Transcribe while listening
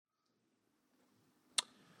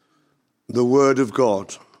The Word of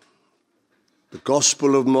God. The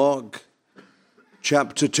Gospel of Mark,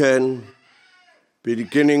 chapter 10,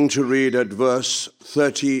 beginning to read at verse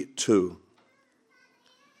 32.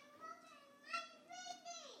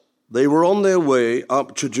 They were on their way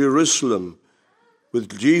up to Jerusalem,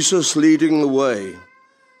 with Jesus leading the way,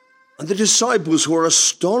 and the disciples were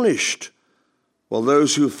astonished, while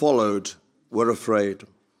those who followed were afraid.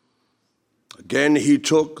 Again he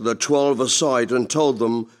took the 12 aside and told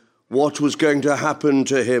them what was going to happen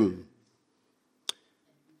to him.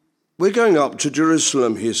 "We're going up to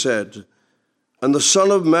Jerusalem," he said, "and the Son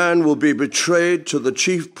of Man will be betrayed to the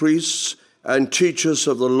chief priests and teachers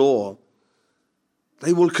of the law.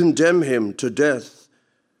 They will condemn him to death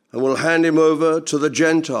and will hand him over to the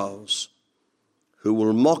Gentiles, who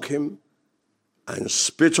will mock him and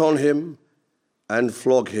spit on him and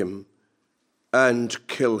flog him and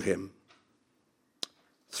kill him.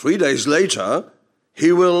 3 days later, he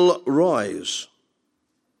will rise."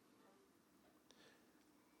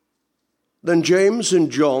 Then James and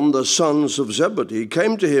John, the sons of Zebedee,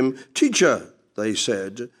 came to him. "Teacher," they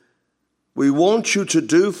said, "we want you to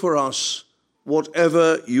do for us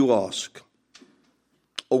whatever you ask."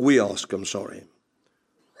 Or we ask, I'm sorry.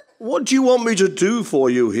 "What do you want me to do for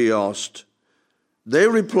you?" he asked. They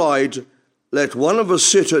replied, "Let one of us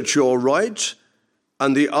sit at your right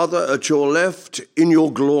and the other at your left in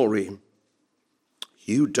your glory."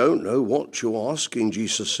 "You don't know what you're asking,"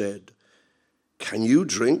 Jesus said. "Can you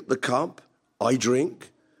drink the cup I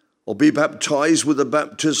drink, or be baptized with the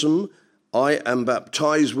baptism I am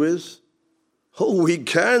baptized with?" "Oh, we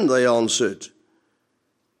can," they answered.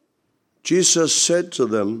 Jesus said to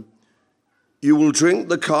them, "You will drink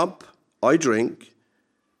the cup I drink,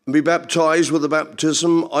 and be baptized with the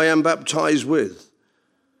baptism I am baptized with.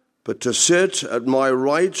 But to sit at my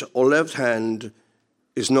right or left hand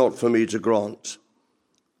is not for me to grant.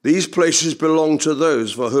 These places belong to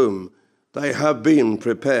those for whom they have been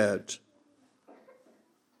prepared."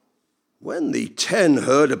 When the 10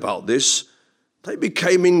 heard about this, they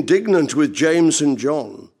became indignant with James and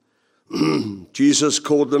John. Jesus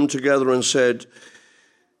called them together and said,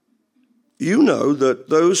 "You know that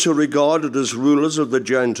those who are regarded as rulers of the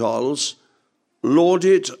Gentiles lord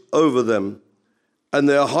it over them, and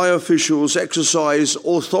their high officials exercise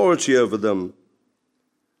authority over them.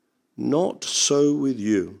 Not so with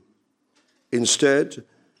you. Instead,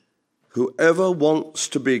 whoever wants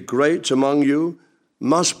to be great among you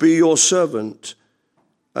must be your servant,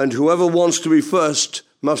 and whoever wants to be first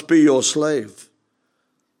must be your slave.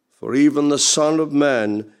 For even the Son of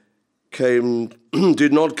Man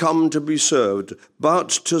did not come to be served, but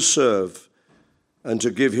to serve, and to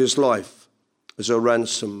give his life as a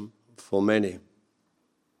ransom for many."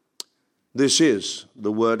 This is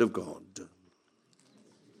the word of God.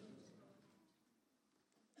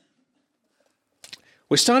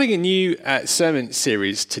 We're starting a new sermon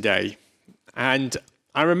series today, and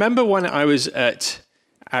I remember when I was at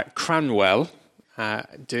Cranwell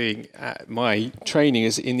doing my training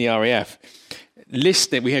as in the RAF,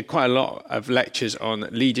 listening. We had quite a lot of lectures on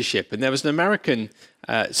leadership, and there was an American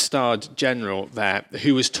starred general there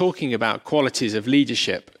who was talking about qualities of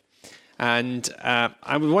leadership. And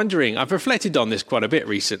I was wondering, I've reflected on this quite a bit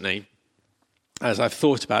recently as I've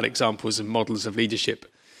thought about examples and models of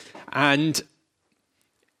leadership. And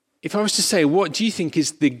if I was to say, what do you think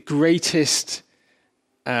is the greatest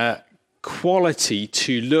quality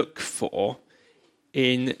to look for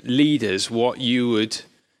in leaders, what you would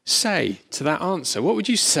say to that answer? What would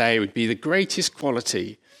you say would be the greatest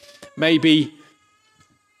quality? Maybe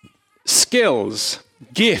skills,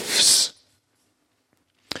 gifts,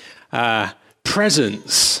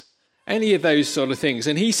 presence, any of those sort of things.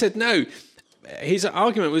 And he said no. His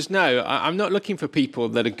argument was no, I'm not looking for people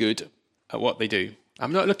that are good at what they do.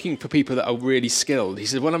 I'm not looking for people that are really skilled. He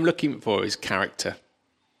said what I'm looking for is character.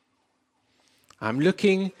 I'm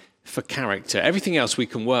looking for character. Everything else we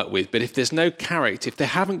can work with, but if there's no character, if they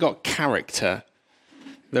haven't got character,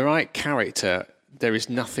 the right character, there is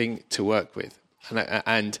nothing to work with.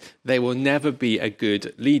 And they will never be a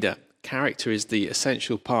good leader. Character is the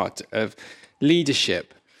essential part of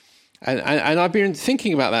leadership. And I've been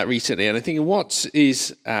thinking about that recently, and I'm thinking, what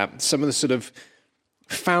is some of the sort of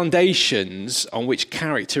foundations on which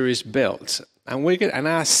character is built? And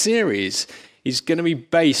our series is going to be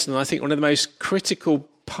based on, I think, one of the most critical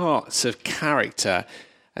parts of character,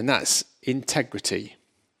 and that's integrity.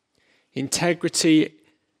 Integrity,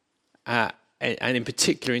 and in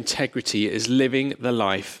particular, integrity is living the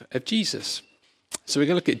life of Jesus. So we're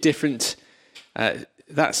going to look at different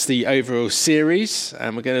that's the overall series,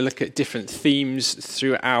 and we're going to look at different themes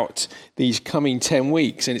throughout these coming 10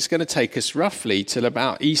 weeks, and it's going to take us roughly till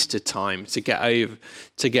about Easter time to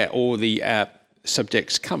get all the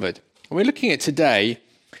subjects covered. And we're looking at today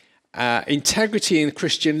integrity in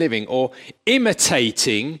Christian living, or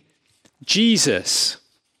imitating Jesus.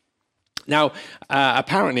 Now,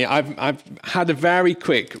 apparently, I've had a very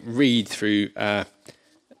quick read through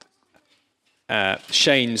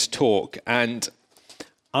Shane's talk, and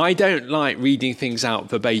I don't like reading things out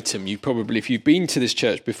verbatim. If you've been to this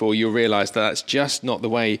church before, you'll realise that that's just not the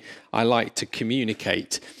way I like to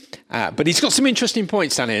communicate. But he's got some interesting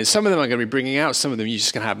points down here. Some of them I'm going to be bringing out. Some of them you're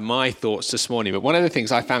just going to have my thoughts this morning. But one of the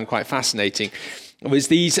things I found quite fascinating was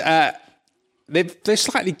these. They've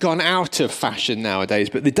slightly gone out of fashion nowadays.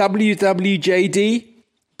 But the WWJD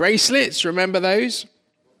bracelets, remember those?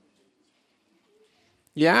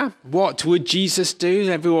 Yeah, what would Jesus do?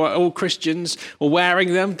 Everyone, all Christians were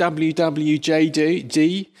wearing them.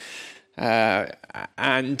 WWJD,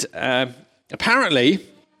 and apparently,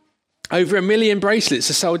 over 1 million bracelets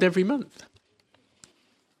are sold every month.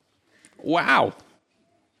 Wow,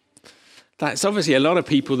 that's obviously a lot of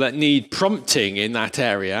people that need prompting in that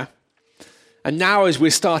area. And now, as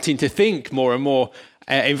we're starting to think more and more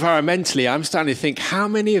environmentally, I'm starting to think, how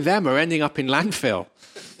many of them are ending up in landfill?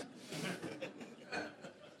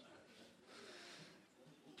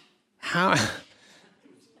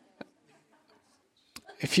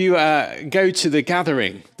 If you go to the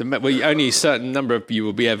gathering, only a certain number of you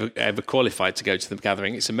will be ever qualified to go to the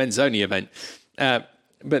gathering. It's a men's only event, but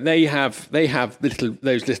they have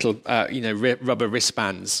those little rubber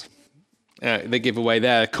wristbands. They give away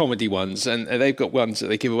their comedy ones, and they've got ones that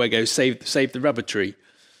they give away. Go save the rubber tree.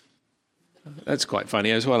 That's quite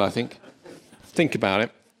funny as well, I think. Think about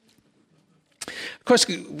it. Of course,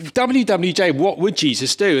 WWJ, what would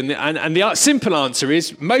Jesus do? And the simple answer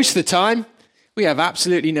is, most of the time, we have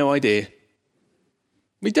absolutely no idea.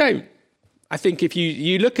 We don't. I think if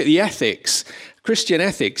you look at the ethics, Christian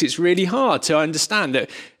ethics, it's really hard to understand that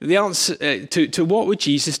the answer to what would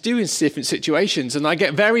Jesus do in different situations. And I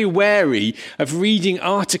get very wary of reading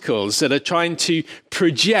articles that are trying to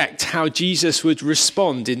project how Jesus would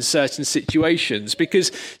respond in certain situations,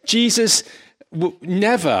 because Jesus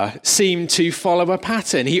never seemed to follow a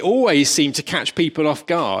pattern. He always seemed to catch people off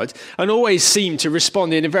guard and always seemed to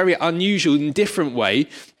respond in a very unusual and different way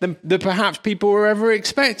than perhaps people were ever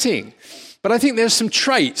expecting. But I think there's some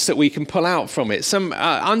traits that we can pull out from it, some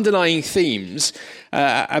underlying themes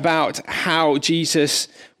about how Jesus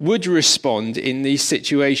would respond in these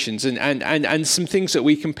situations, and some things that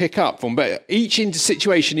we can pick up from. But each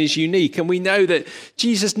situation is unique, and we know that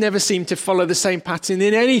Jesus never seemed to follow the same pattern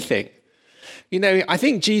in anything. You know, I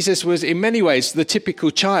think Jesus was in many ways the typical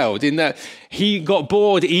child in that he got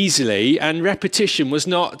bored easily, and repetition was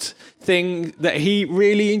not thing that he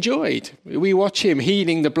really enjoyed. We watch him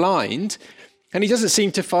healing the blind, and he doesn't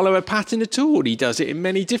seem to follow a pattern at all. He does it in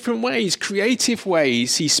many different ways, creative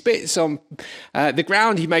ways. He spits on the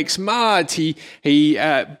ground. He makes mud. He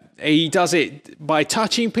does it by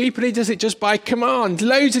touching people. He does it just by command.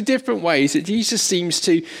 Loads of different ways that Jesus seems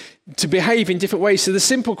to behave in different ways. So the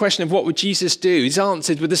simple question of what would Jesus do is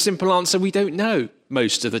answered with a simple answer: we don't know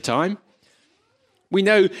most of the time. We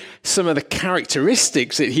know some of the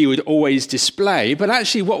characteristics that he would always display, but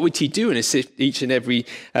actually what would he do in each and every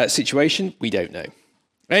situation? We don't know.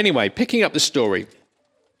 Anyway, picking up the story.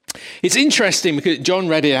 It's interesting because John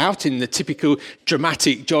read it out in the typical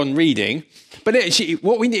dramatic John reading, but actually,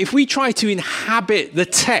 if we try to inhabit the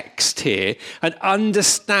text here and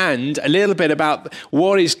understand a little bit about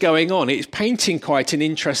what is going on, it's painting quite an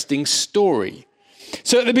interesting story.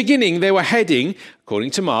 So at the beginning, they were heading,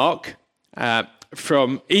 according to Mark,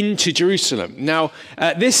 from into Jerusalem. Now,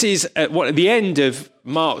 this is at the end of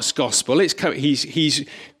Mark's gospel. He's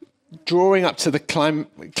drawing up to the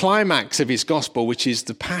climax of his gospel, which is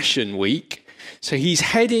the Passion Week. So he's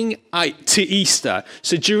heading to Easter.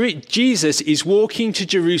 So Jesus is walking to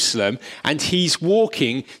Jerusalem, and he's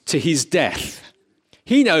walking to his death.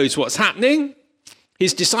 He knows what's happening.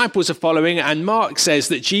 His disciples are following, and Mark says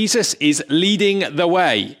that Jesus is leading the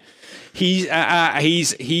way. He's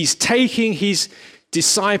taking his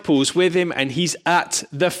disciples with him, and he's at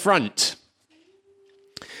the front.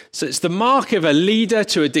 So it's the mark of a leader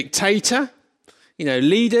to a dictator. You know,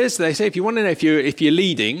 leaders, they say, if you want to know if you're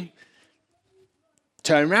leading,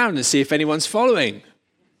 turn around and see if anyone's following.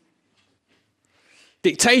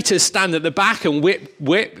 Dictators stand at the back and whip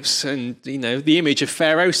whips, and the image of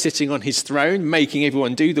Pharaoh sitting on his throne, making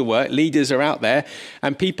everyone do the work. Leaders are out there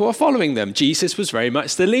and people are following them. Jesus was very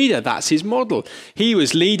much the leader. That's his model. He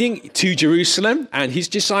was leading to Jerusalem and his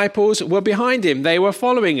disciples were behind him. They were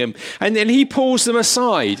following him. And then he pulls them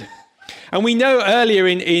aside. And we know earlier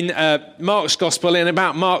in Mark's gospel, in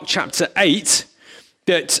about Mark chapter 8,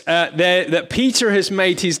 that Peter has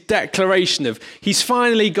made his declaration of he's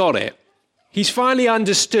finally got it. He's finally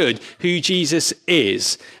understood who Jesus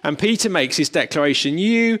is. And Peter makes his declaration,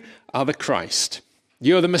 you are the Christ.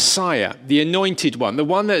 You're the Messiah, the anointed one, the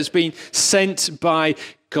one that has been sent by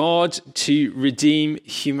God to redeem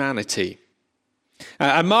humanity.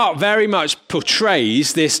 And Mark very much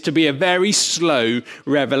portrays this to be a very slow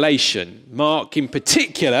revelation. Mark in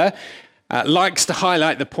particular likes to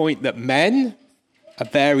highlight the point that men are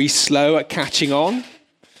very slow at catching on.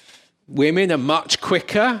 Women are much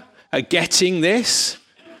quicker at getting this.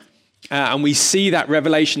 And we see that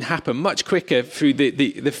revelation happen much quicker through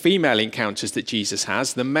the female encounters that Jesus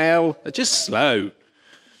has. The male are just slow.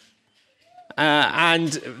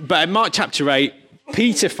 But in Mark chapter 8,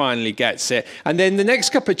 Peter finally gets it. And then the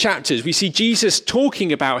next couple of chapters, we see Jesus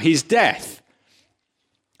talking about his death.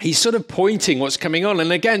 He's sort of pointing what's coming on.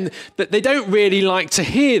 And again, that they don't really like to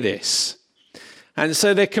hear this. And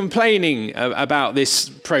so they're complaining about this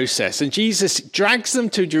process. And Jesus drags them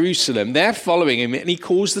to Jerusalem. They're following him and he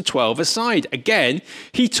calls the 12 aside. Again,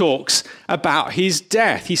 he talks about his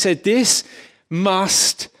death. He said, this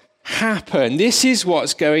must happen. This is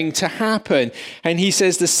what's going to happen. And he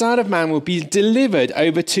says the Son of Man will be delivered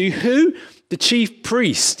over to who? The chief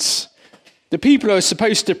priests. The people who are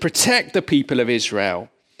supposed to protect the people of Israel.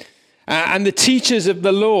 And the teachers of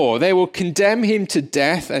the law, they will condemn him to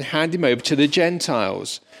death and hand him over to the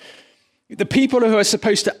Gentiles. The people who are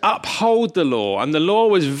supposed to uphold the law, and the law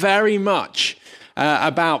was very much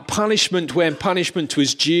about punishment when punishment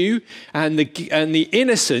was due, and the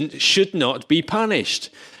innocent should not be punished.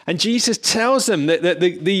 And Jesus tells them that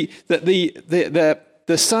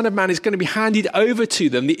the Son of Man is going to be handed over to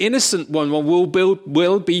them. The innocent one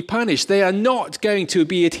will be punished. They are not going to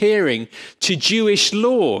be adhering to Jewish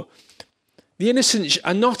law. The innocent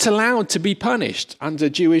are not allowed to be punished under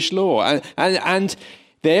Jewish law. And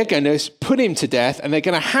they're going to put him to death and they're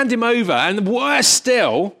going to hand him over. And worse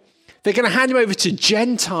still, they're going to hand him over to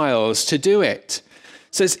Gentiles to do it.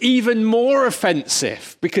 So it's even more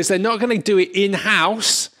offensive because they're not going to do it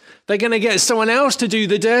in-house. They're going to get someone else to do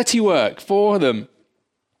the dirty work for them.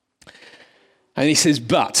 And he says,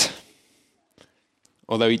 but,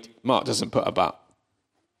 although Mark doesn't put a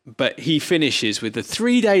but he finishes with the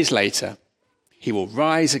 3 days later, he will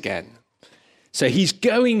rise again. So he's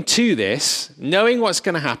going to this, knowing what's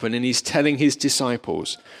going to happen, and he's telling his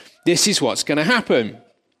disciples, this is what's going to happen.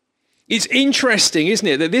 It's interesting, isn't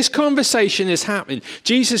it, that this conversation is happening.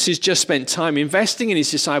 Jesus has just spent time investing in his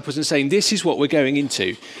disciples and saying, this is what we're going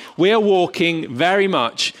into. We are walking very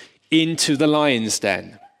much into the lion's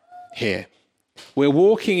den here. We're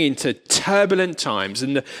walking into turbulent times,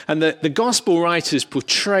 and the gospel writers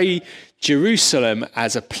portray Jerusalem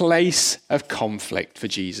as a place of conflict for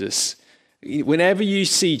Jesus. Whenever you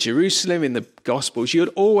see Jerusalem in the Gospels, you'd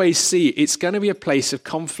always see it's going to be a place of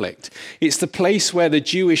conflict. It's the place where the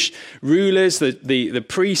Jewish rulers, the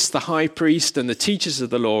priests, the high priest, and the teachers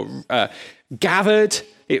of the law gathered.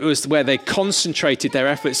 It was where they concentrated their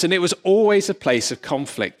efforts, and it was always a place of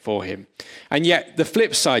conflict for him. And yet the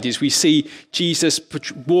flip side is we see Jesus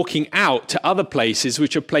walking out to other places,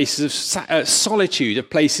 which are places of solitude, of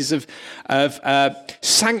places of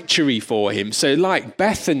sanctuary for him. So like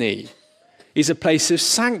Bethany is a place of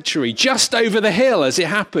sanctuary, just over the hill as it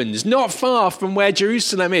happens, not far from where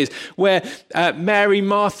Jerusalem is, where Mary,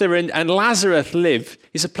 Martha, and Lazarus live,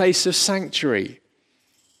 is a place of sanctuary.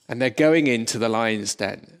 And they're going into the lion's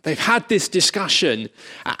den. They've had this discussion,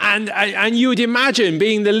 and you would imagine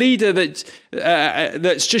being the leader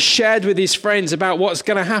that's just shared with his friends about what's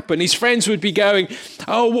going to happen. His friends would be going,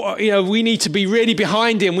 we need to be really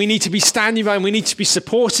behind him. We need to be standing by him. We need to be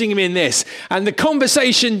supporting him in this. And the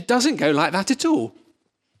conversation doesn't go like that at all.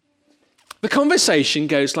 The conversation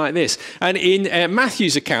goes like this. And in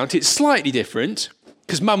Matthew's account, it's slightly different,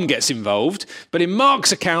 because Mum gets involved. But in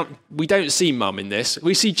Mark's account, we don't see Mum in this.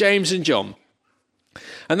 We see James and John.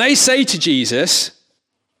 And they say to Jesus,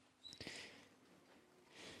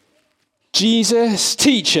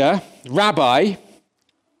 teacher, rabbi,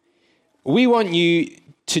 we want you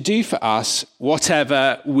to do for us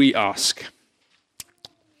whatever we ask.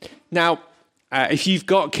 Now, if you've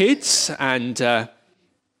got kids and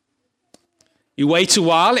you wait a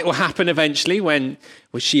while, it will happen eventually when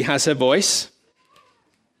she has her voice.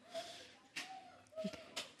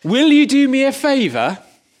 Will you do me a favor?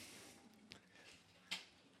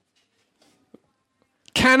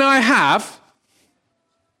 Can I have?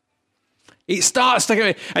 It starts to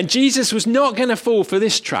go, and Jesus was not going to fall for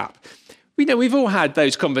this trap. We know we've all had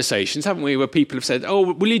those conversations, haven't we, where people have said,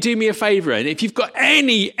 oh, will you do me a favor? And if you've got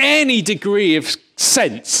any degree of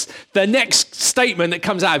sense, the next statement that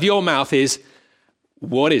comes out of your mouth is,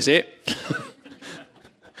 what is it?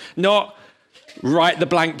 Not write the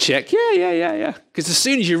blank check. Yeah. Because as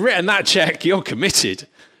soon as you've written that check, you're committed.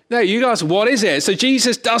 No, you guys, what is it? So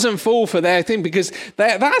Jesus doesn't fall for their thing because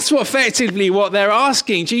that's what effectively what they're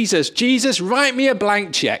asking Jesus. Jesus, write me a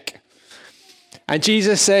blank check. And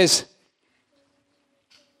Jesus says,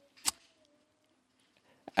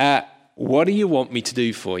 what do you want me to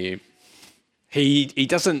do for you? He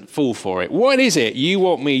doesn't fall for it. What is it you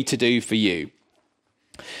want me to do for you?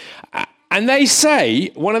 And they say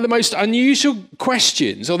one of the most unusual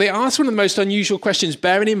questions, or they ask one of the most unusual questions,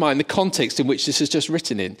 bearing in mind the context in which this is just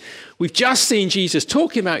written in. We've just seen Jesus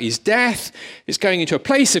talking about his death. It's going into a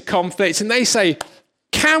place of conflict. And they say,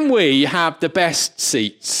 can we have the best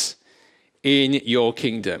seats in your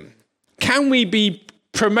kingdom? Can we be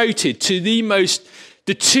promoted to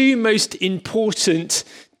the two most important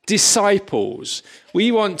disciples?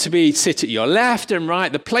 We want to sit at your left and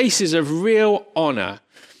right, the places of real honor.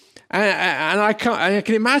 And I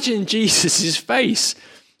can imagine Jesus' face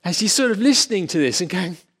as he's sort of listening to this and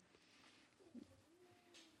going,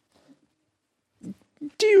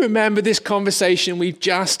 do you remember this conversation we've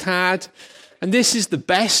just had? And this is the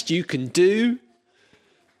best you can do?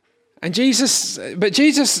 And Jesus,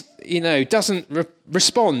 doesn't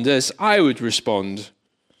respond as I would respond.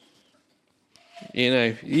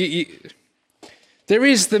 There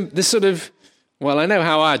is the sort of, well, I know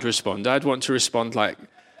how I'd respond. I'd want to respond like,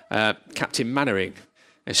 Captain Mannering,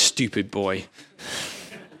 a stupid boys.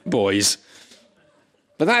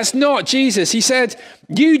 But that's not Jesus. He said,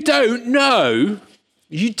 you don't know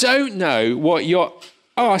what you're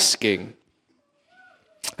asking.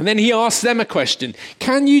 And then he asked them a question.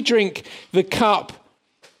 Can you drink the cup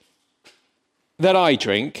that I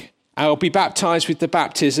drink? I'll be baptized with the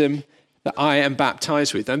baptism that I am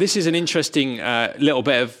baptized with. And this is an interesting little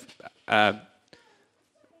bit of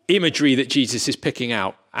imagery that Jesus is picking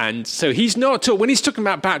out. And so he's not when he's talking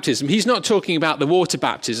about baptism, he's not talking about the water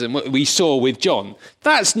baptism what we saw with John.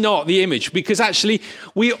 That's not the image, because actually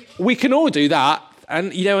we can all do that.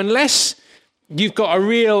 And, unless you've got a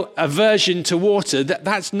real aversion to water,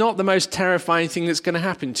 that's not the most terrifying thing that's going to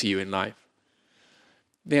happen to you in life.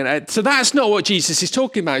 So that's not what Jesus is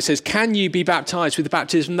talking about. He says, can you be baptized with the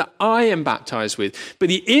baptism that I am baptized with? But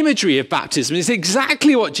the imagery of baptism is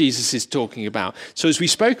exactly what Jesus is talking about. So as we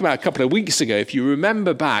spoke about a couple of weeks ago, if you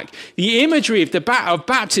remember back, the imagery of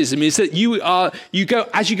baptism is that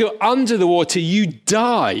as you go under the water, you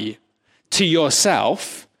die to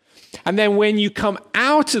yourself. And then when you come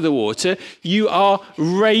out of the water, you are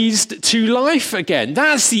raised to life again.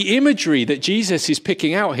 That's the imagery that Jesus is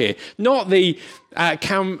picking out here. Not the,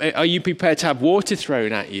 are you prepared to have water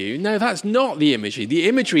thrown at you? No, that's not the imagery. The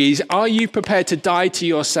imagery is, are you prepared to die to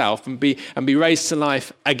yourself and be raised to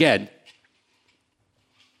life again?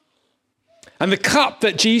 And the cup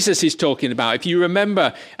that Jesus is talking about, if you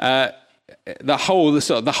remember the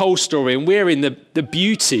whole story, and we're in the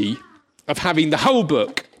beauty of having the whole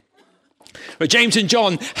book. But James and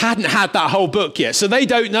John hadn't had that whole book yet, so they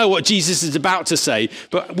don't know what Jesus is about to say.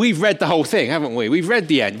 But we've read the whole thing, haven't we? We've read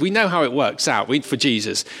the end. We know how it works out for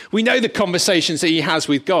Jesus. We know the conversations that he has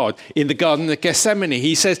with God in the Garden of Gethsemane.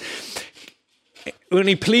 He says, when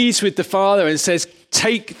he pleads with the Father and says,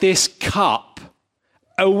 take this cup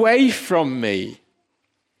away from me,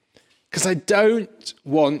 because I don't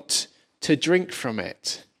want to drink from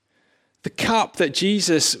it. The cup that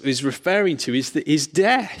Jesus is referring to is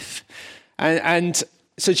death. And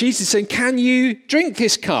so Jesus is saying, can you drink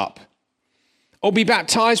this cup or be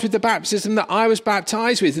baptized with the baptism that I was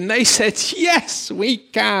baptized with? And they said, yes, we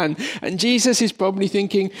can. And Jesus is probably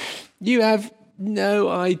thinking, you have no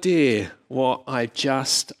idea what I've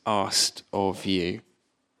just asked of you.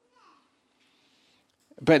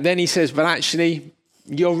 But then he says, but actually,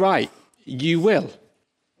 you're right. You will.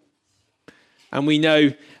 And we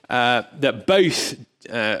know that both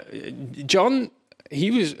John...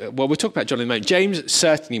 we'll talk about John in a moment. James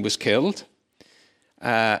certainly was killed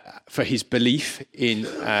for his belief in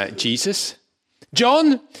Jesus.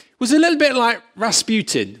 John was a little bit like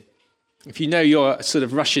Rasputin. If you know your sort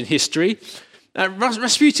of Russian history,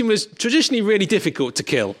 Rasputin was traditionally really difficult to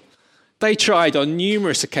kill. They tried on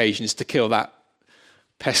numerous occasions to kill that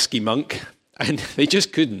pesky monk, and they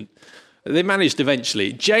just couldn't. They managed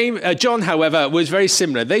eventually. John, however, was very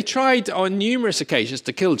similar. They tried on numerous occasions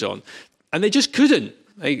to kill John, and they just couldn't.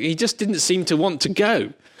 He just didn't seem to want to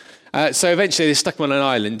go. So eventually they stuck him on an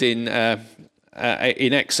island in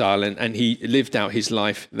exile, and he lived out his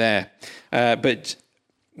life there. But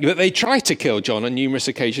they tried to kill John on numerous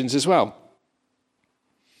occasions as well.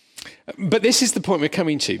 But this is the point we're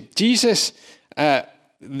coming to. Jesus, the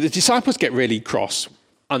disciples get really cross,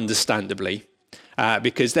 understandably.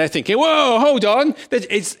 Because they're thinking, whoa, hold on.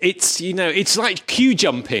 It's like queue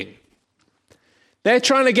jumping. They're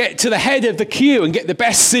trying to get to the head of the queue and get the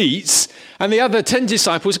best seats. And the other 10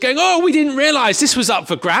 disciples are going, oh, we didn't realize this was up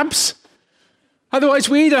for grabs. Otherwise,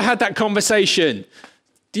 we'd have had that conversation.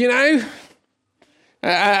 Do you know?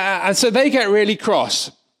 And so they get really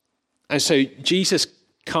cross. And so Jesus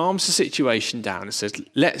calms the situation down and says,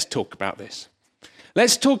 let's talk about this.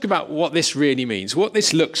 Let's talk about what this really means, what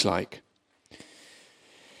this looks like.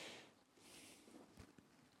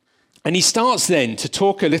 And he starts then to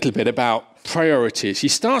talk a little bit about priorities. He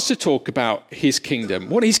starts to talk about his kingdom,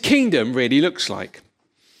 what his kingdom really looks like.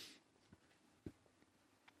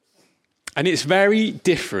 And it's very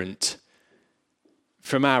different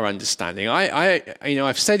from our understanding.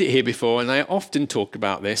 I've said it here before, and I often talk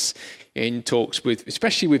about this in talks with,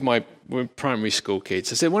 especially with my primary school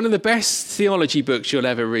kids. I said one of the best theology books you'll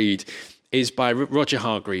ever read is by Roger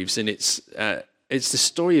Hargreaves, and it's the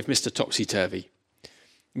story of Mr. Topsy-Turvy.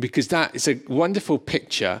 Because that is a wonderful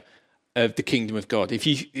picture of the kingdom of God.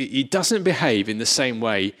 It doesn't behave in the same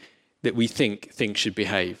way that we think things should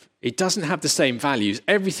behave. It doesn't have the same values.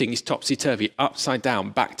 Everything is topsy-turvy, upside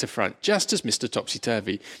down, back to front, just as Mr.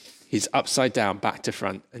 Topsy-Turvy is upside down, back to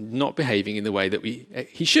front, and not behaving in the way that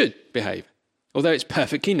he should behave. Although it's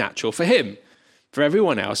perfectly natural for him. For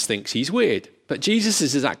everyone else thinks he's weird. But Jesus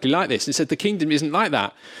is exactly like this and said the kingdom isn't like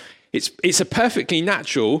that. It's a perfectly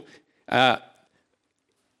natural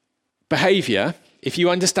behavior if you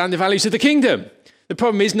understand the values of the kingdom. The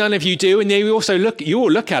problem is none of you do, and you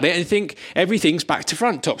all look at it and think everything's back to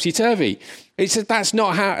front, topsy-turvy. He said that's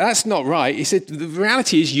not right. He said the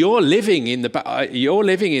reality is you're living in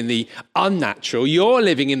the unnatural. You're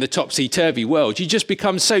living in the topsy-turvy world. You just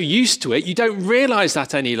become so used to it, you don't realize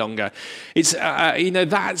that any longer. It's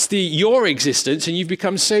that's your existence, and you've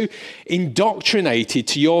become so indoctrinated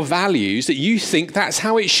to your values that you think that's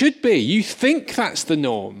how it should be. You think that's the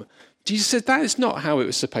norm. Jesus said that is not how it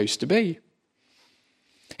was supposed to be.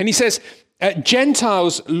 And he says,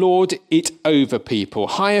 Gentiles lord it over people.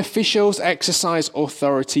 High officials exercise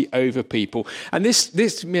authority over people. And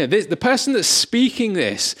the person that's speaking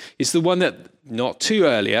this is the one that, not too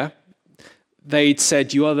earlier, they'd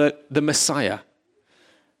said, you are the Messiah,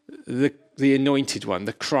 the anointed one,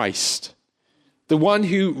 the Christ, the one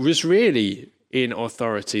who was really in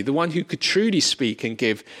authority, the one who could truly speak and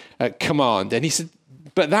give command. And he said,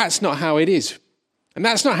 but that's not how it is. And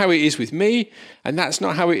that's not how it is with me, and that's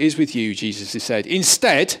not how it is with you, Jesus has said.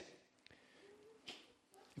 Instead,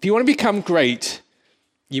 if you want to become great,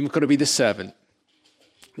 you've got to be the servant.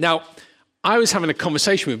 Now, I was having a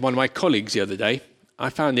conversation with one of my colleagues the other day. I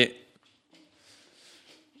found it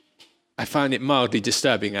mildly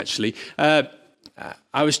disturbing, actually. I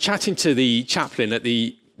was chatting to the chaplain at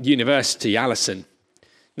the university, Alison.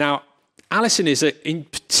 Now, Alison is a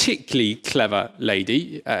particularly clever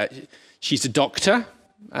lady. She's a doctor,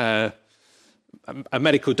 a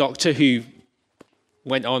medical doctor who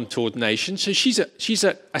went on to ordination. So she's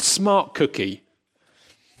a smart cookie.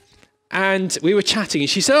 And we were chatting, and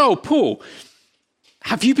she said, "Oh, Paul,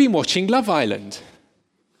 have you been watching Love Island?"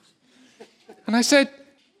 And I said,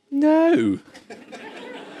 "No."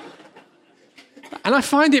 And I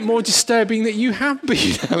find it more disturbing that you have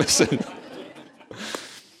been, Alison.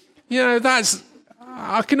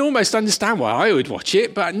 I can almost understand why I would watch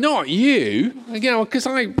it, but not you. Because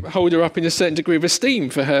I hold her up in a certain degree of esteem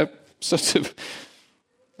for her sort of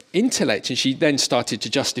intellect. And she then started to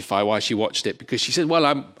justify why she watched it, because she said,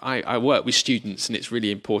 well, I work with students and it's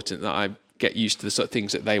really important that I get used to the sort of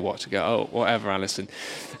things that they watch. I go, oh, whatever, Alison.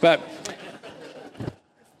 But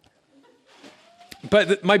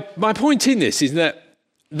my point in this is that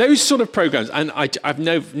those sort of programs, and I've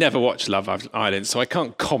never watched Love Island, so I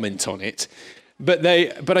can't comment on it. But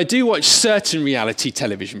I do watch certain reality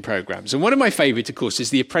television programs. And one of my favourite, of course, is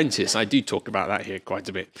The Apprentice. I do talk about that here quite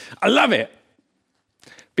a bit. I love it.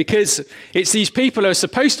 Because it's these people who are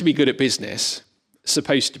supposed to be good at business,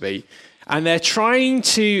 and they're trying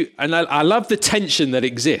to, and I love the tension that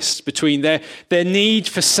exists between their need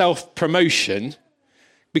for self-promotion,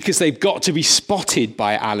 because they've got to be spotted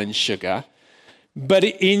by Alan Sugar, but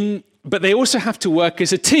they also have to work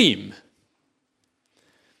as a team.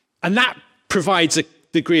 And that provides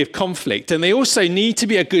degree of conflict. And they also need to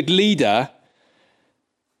be a good leader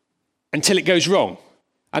until it goes wrong.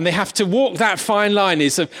 And they have to walk that fine line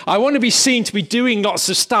I want to be seen to be doing lots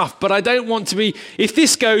of stuff, but I don't want to be, if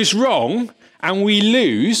this goes wrong and we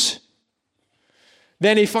lose,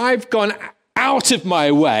 then if I've gone out of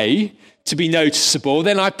my way to be noticeable,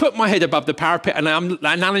 then I put my head above the parapet and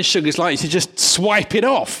Alan Sugar's like to just swipe it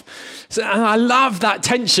off. And I love that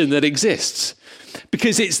tension that exists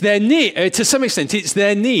because it's their need, to some extent, it's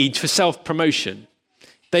their need for self-promotion.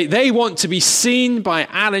 They want to be seen by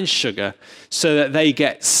Alan Sugar so that they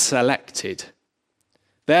get selected.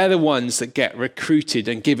 They're the ones that get recruited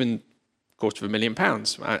and given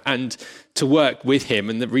 £250,000 and to work with him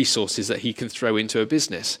and the resources that he can throw into a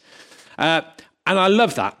business. And I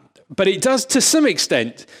love that. But it does, to some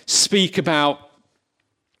extent, speak about,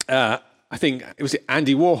 I think, it was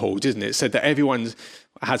Andy Warhol, didn't it? Said that everyone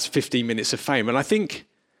has 15 minutes of fame. And I think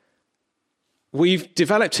we've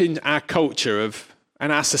developed in our culture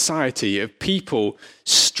and our society of people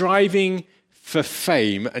striving for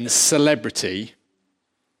fame and celebrity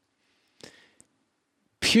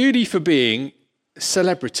purely for being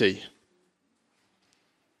celebrity.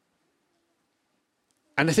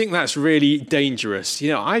 And I think that's really dangerous.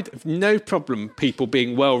 I have no problem people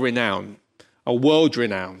being well-renowned or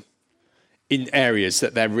world-renowned in areas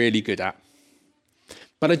that they're really good at.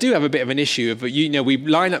 But I do have a bit of an issue of, we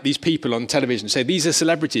line up these people on television and say, these are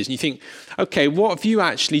celebrities. And you think, okay, what have you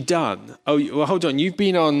actually done? Oh, well, hold on. You've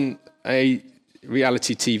been on a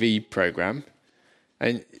reality TV program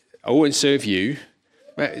and so have you.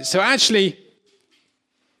 So actually,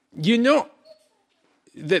 you're not,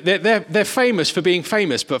 they're famous for being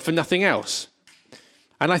famous, but for nothing else.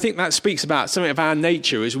 And I think that speaks about something of our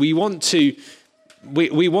nature is we want to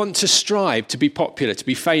strive to be popular, to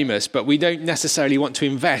be famous, but we don't necessarily want to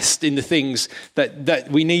invest in the things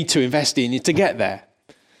that we need to invest in to get there.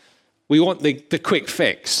 We want the quick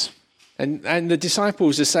fix. And the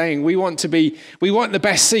disciples are saying, we want the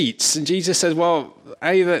best seats. And Jesus says, well,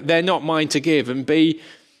 A, that they're not mine to give, and B,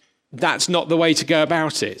 that's not the way to go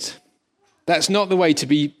about it. That's not the way to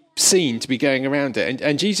be seen, to be going around it.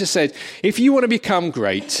 And Jesus said, if you want to become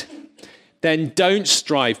great, then don't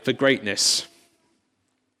strive for greatness.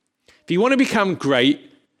 If you want to become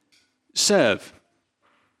great, serve.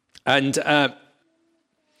 And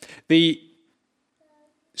the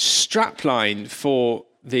strapline for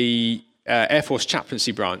the Air Force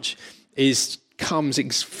chaplaincy branch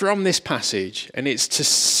comes from this passage, and it's to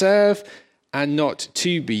serve and not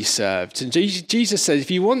to be served. And Jesus says,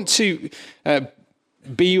 if you want to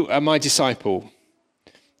be my disciple,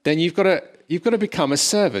 then you've got to become a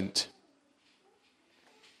servant.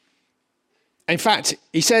 In fact,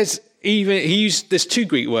 he says there's two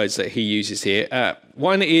Greek words that he uses here.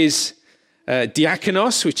 One is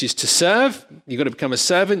diakonos, which is to serve. You've got to become a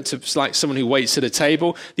servant, it's like someone who waits at a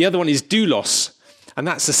table. The other one is doulos, and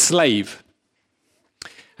that's a slave.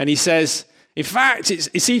 And he says, in fact,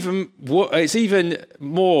 it's even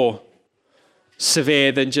more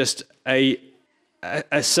severe than just a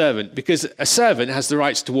servant, because a servant has the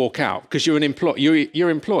rights to walk out because you're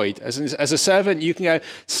employed. As a servant, you can go,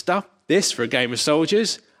 stop this for a game of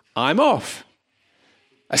soldiers, I'm off.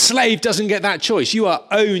 A slave doesn't get that choice. You are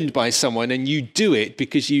owned by someone and you do it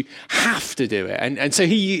because you have to do it. And so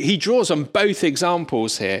he draws on both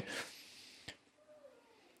examples here.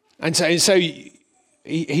 And so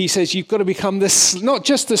he says you've got to become not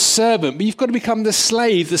just the servant, but you've got to become the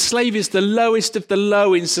slave. The slave is the lowest of the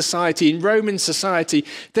low in society. In Roman society,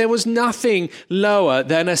 there was nothing lower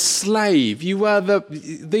than a slave. You were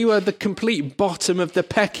the complete bottom of the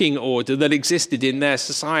pecking order that existed in their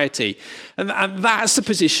society. And that's the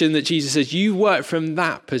position that Jesus says, you work from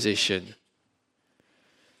that position.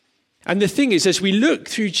 And the thing is, as we look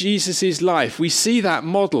through Jesus' life, we see that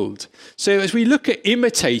modeled. So as we look at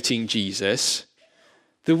imitating Jesus,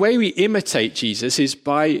 the way we imitate Jesus is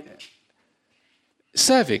by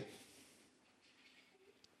serving.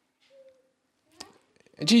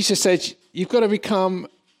 And Jesus said, you've got to become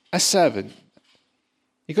a servant.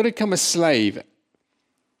 You've got to become a slave.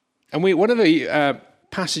 And one of the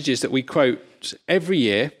passages that we quote every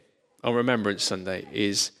year on Remembrance Sunday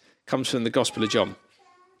comes from the Gospel of John.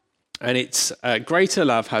 And it's, greater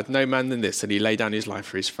love had no man than this, that he laid down his life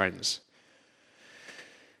for his friends.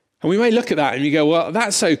 And we may look at that and we go, well,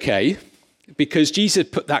 that's okay, because Jesus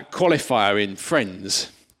put that qualifier in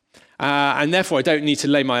friends. And therefore, I don't need to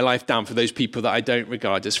lay my life down for those people that I don't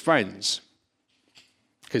regard as friends.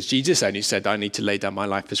 Because Jesus only said I need to lay down my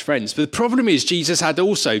life as friends. But the problem is Jesus had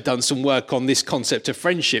also done some work on this concept of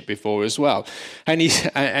friendship before as well. And he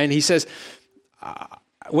says,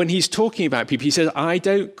 when he's talking about people, he says, I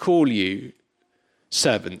don't call you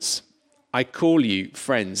servants. I call you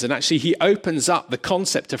friends. And actually, he opens up the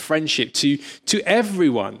concept of friendship to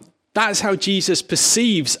everyone. That's how Jesus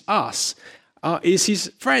perceives us, is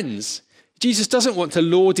his friends. Jesus doesn't want to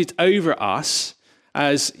lord it over us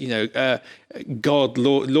as, God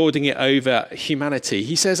lording it over humanity.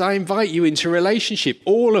 He says, I invite you into relationship,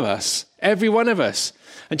 all of us, every one of us.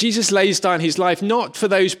 And Jesus lays down his life not for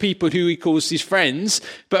those people who he calls his friends,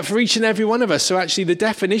 but for each and every one of us. So actually the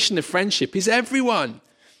definition of friendship is everyone.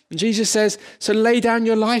 And Jesus says, so lay down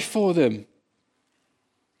your life for them.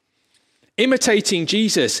 Imitating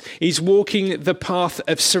Jesus is walking the path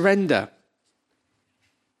of surrender.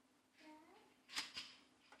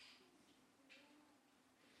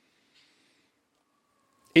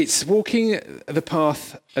 It's walking the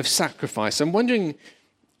path of sacrifice. I'm wondering,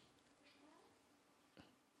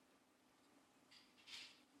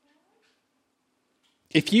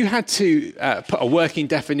 if you had to put a working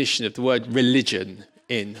definition of the word religion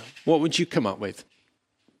in, what would you come up with?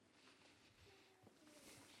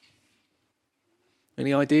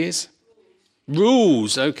 Any ideas?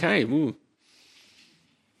 Rules, okay. Ooh.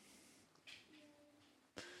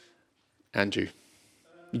 Andrew.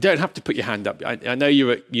 You don't have to put your hand up. I know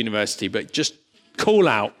you're at university, but just call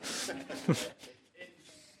out. It's a belief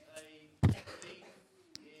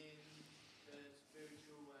in the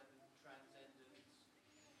spiritual and transcendence,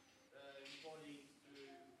 embodied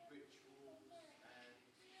through rituals and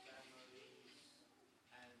ceremonies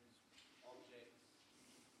and objects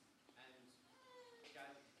and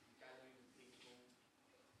gathering people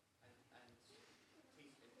and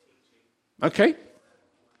teaching. Okay,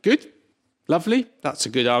 good. Lovely. That's a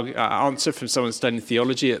good answer from someone studying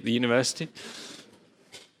theology at the university.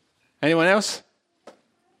 Anyone else?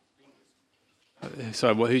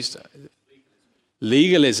 Sorry, who's?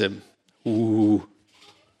 Legalism. Ooh.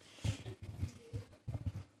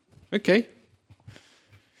 Okay.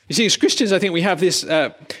 You see, as Christians, I think we have this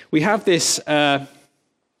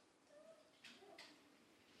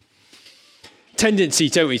tendency,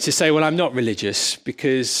 don't we, to say, well, I'm not religious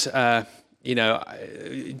because,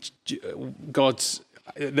 God's,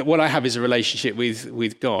 what I have is a relationship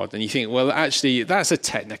with God. And you think, well, actually, that's a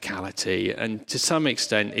technicality. And to some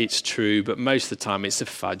extent, it's true, but most of the time, it's a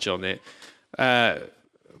fudge on it.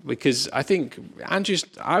 Because I think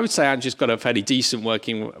I would say Andrew's got a fairly decent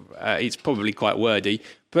working, it's probably quite wordy,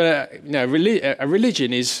 but a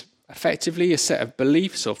religion is effectively a set of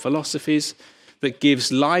beliefs or philosophies that gives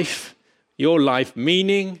your life,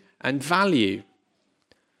 meaning and value.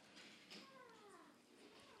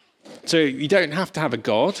 So you don't have to have a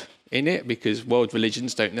God in it, because world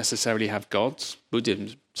religions don't necessarily have gods.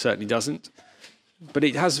 Buddhism certainly doesn't. But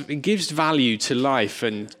it gives value to life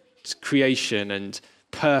and creation and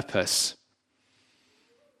purpose.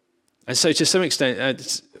 And so to some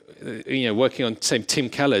extent, working on Tim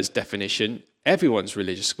Keller's definition, everyone's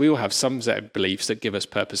religious. We all have some set of beliefs that give us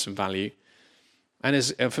purpose and value. And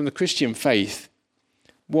from the Christian faith,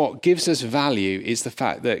 what gives us value is the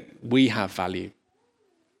fact that we have value.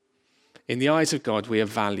 In the eyes of God, we are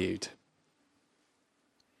valued.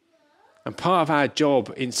 And part of our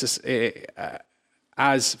job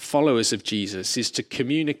as followers of Jesus is to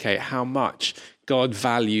communicate how much God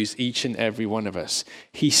values each and every one of us.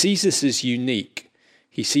 He sees us as unique.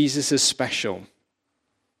 He sees us as special.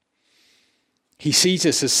 He sees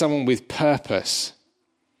us as someone with purpose.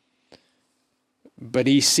 But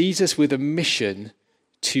he sees us with a mission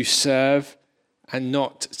to serve and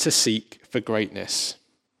not to seek for greatness.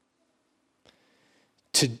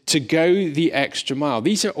 To go the extra mile.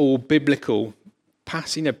 These are all biblical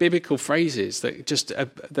phrases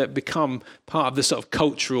that become part of the sort of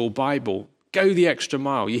cultural Bible. Go the extra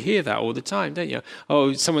mile. You hear that all the time, don't you?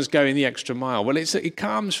 Oh, someone's going the extra mile. Well, it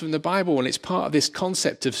comes from the Bible, and it's part of this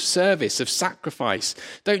concept of service, of sacrifice.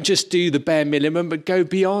 Don't just do the bare minimum, but go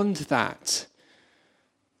beyond that.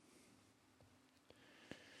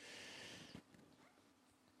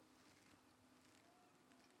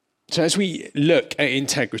 So as we look at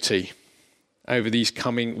integrity over these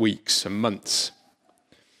coming weeks and months,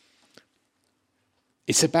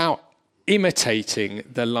 it's about imitating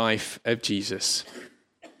the life of Jesus.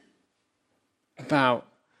 About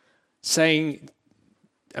saying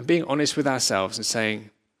and being honest with ourselves and saying,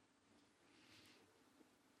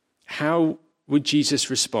 how would Jesus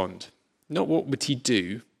respond? Not what would he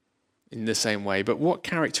do in the same way, but what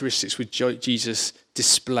characteristics would Jesus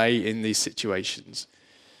display in these situations?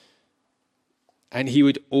 And he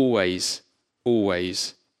would always,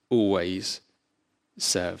 always, always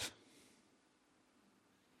serve.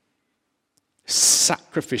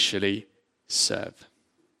 Sacrificially serve.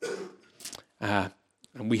 And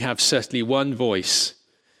we have certainly one voice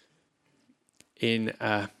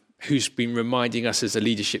who's been reminding us as a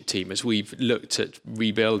leadership team as we've looked at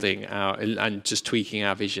rebuilding and just tweaking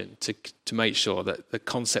our vision to make sure that the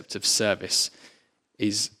concept of service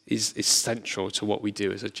is central to what we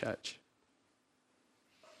do as a church.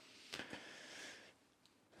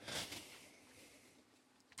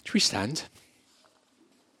 Should we stand?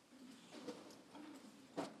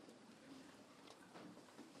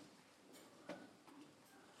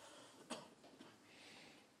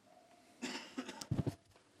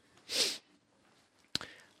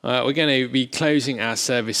 We're going to be closing our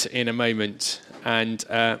service in a moment, and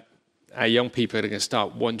our young people are going to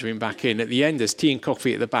start wandering back in. At the end, there's tea and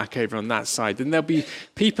coffee at the back over on that side, and there'll be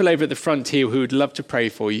people over at the front here who would love to pray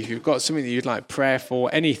for you. If you've got something that you'd like prayer for,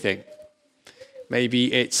 anything.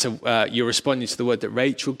 Maybe it's you're responding to the word that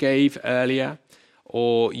Rachel gave earlier,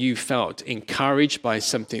 or you felt encouraged by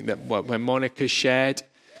something that when Monica shared,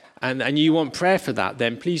 and you want prayer for that,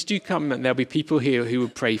 then please do come, and there'll be people here who will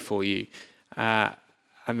pray for you.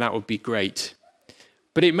 And that would be great.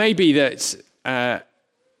 But it may be that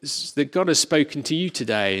God has spoken to you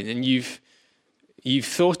today, and you've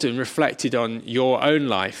thought and reflected on your own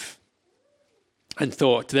life and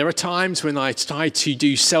thought, there are times when I try to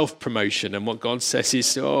do self-promotion, and what God says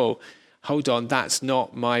is, oh, hold on, that's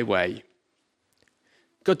not my way.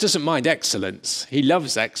 God doesn't mind excellence. He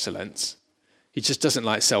loves excellence. He just doesn't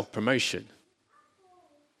like self-promotion.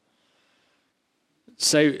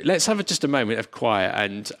 So let's have just a moment of quiet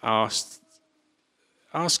and ask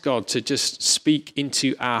God to just speak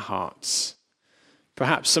into our hearts.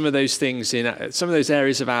 Perhaps some of those things in some of those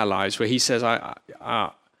areas of our lives where he says,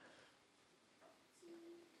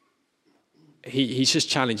 he's just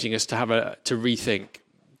challenging us to to rethink,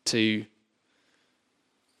 to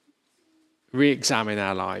re-examine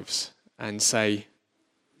our lives and say,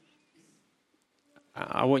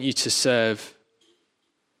 I want you to serve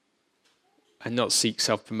and not seek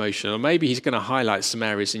self-promotion. Or maybe he's going to highlight some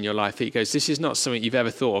areas in your life that he goes, this is not something you've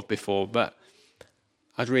ever thought of before, but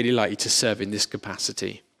I'd really like you to serve in this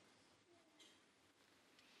capacity.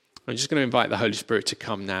 I'm just going to invite the Holy Spirit to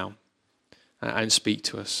come now and speak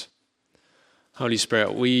to us. Holy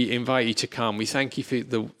Spirit, we invite you to come. We thank you for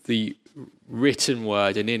the written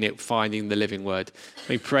word, and in it finding the living word.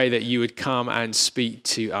 We pray that you would come and speak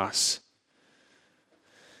to us.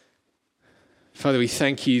 Father, we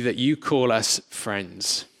thank you that you call us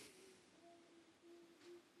friends,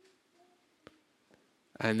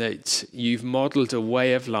 and that you've modeled a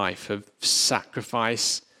way of life of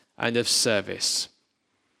sacrifice and of service,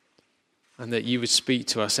 and that you would speak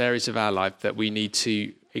to us areas of our life that we need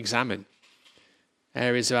to examine,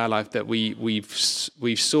 areas of our life that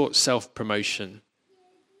we've sought self-promotion.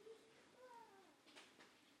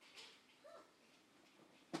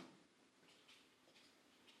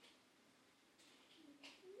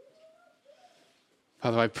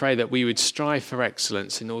 Father, I pray that we would strive for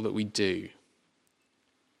excellence in all that we do,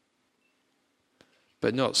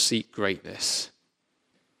 but not seek greatness,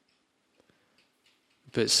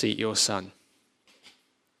 but seek your Son.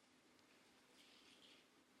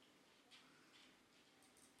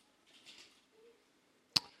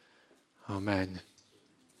 Amen.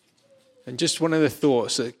 And just one of the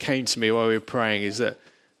thoughts that came to me while we were praying is that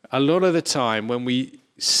a lot of the time when we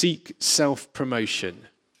seek self-promotion,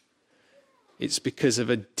 it's because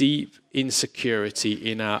of a deep insecurity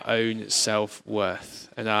in our own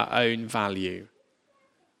self-worth and our own value.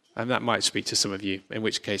 And that might speak to some of you, in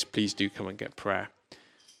which case, please do come and get prayer.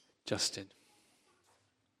 Justin.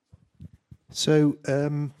 So,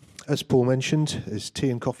 as Paul mentioned, there's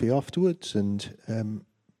tea and coffee afterwards, and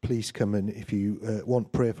please come and if you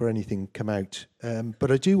want prayer for anything, come out.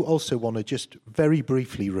 But I do also want to just very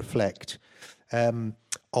briefly reflect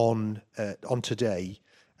on today.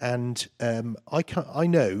 And I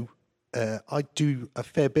know I do a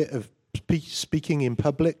fair bit of speaking in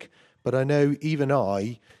public, but I know even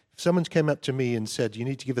if someone came up to me and said, you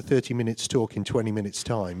need to give a 30 minutes talk in 20 minutes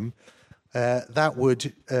time, that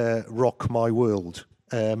would rock my world.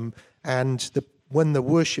 And when the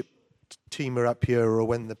worship team are up here or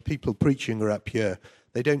when the people preaching are up here,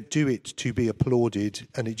 they don't do it to be applauded,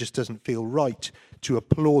 and it just doesn't feel right to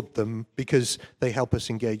applaud them because they help us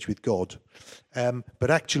engage with God.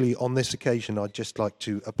 But actually, on this occasion, I'd just like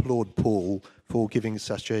to applaud Paul for giving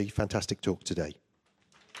such a fantastic talk today.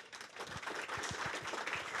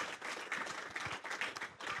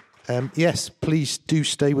 Yes, please do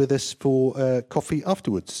stay with us for coffee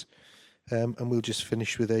afterwards, and we'll just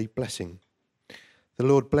finish with a blessing. The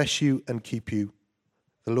Lord bless you and keep you.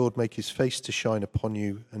 The Lord make his face to shine upon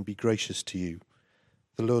you and be gracious to you.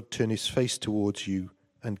 The Lord turn his face towards you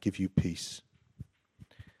and give you peace.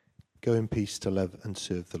 Go in peace to love and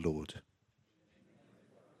serve the Lord.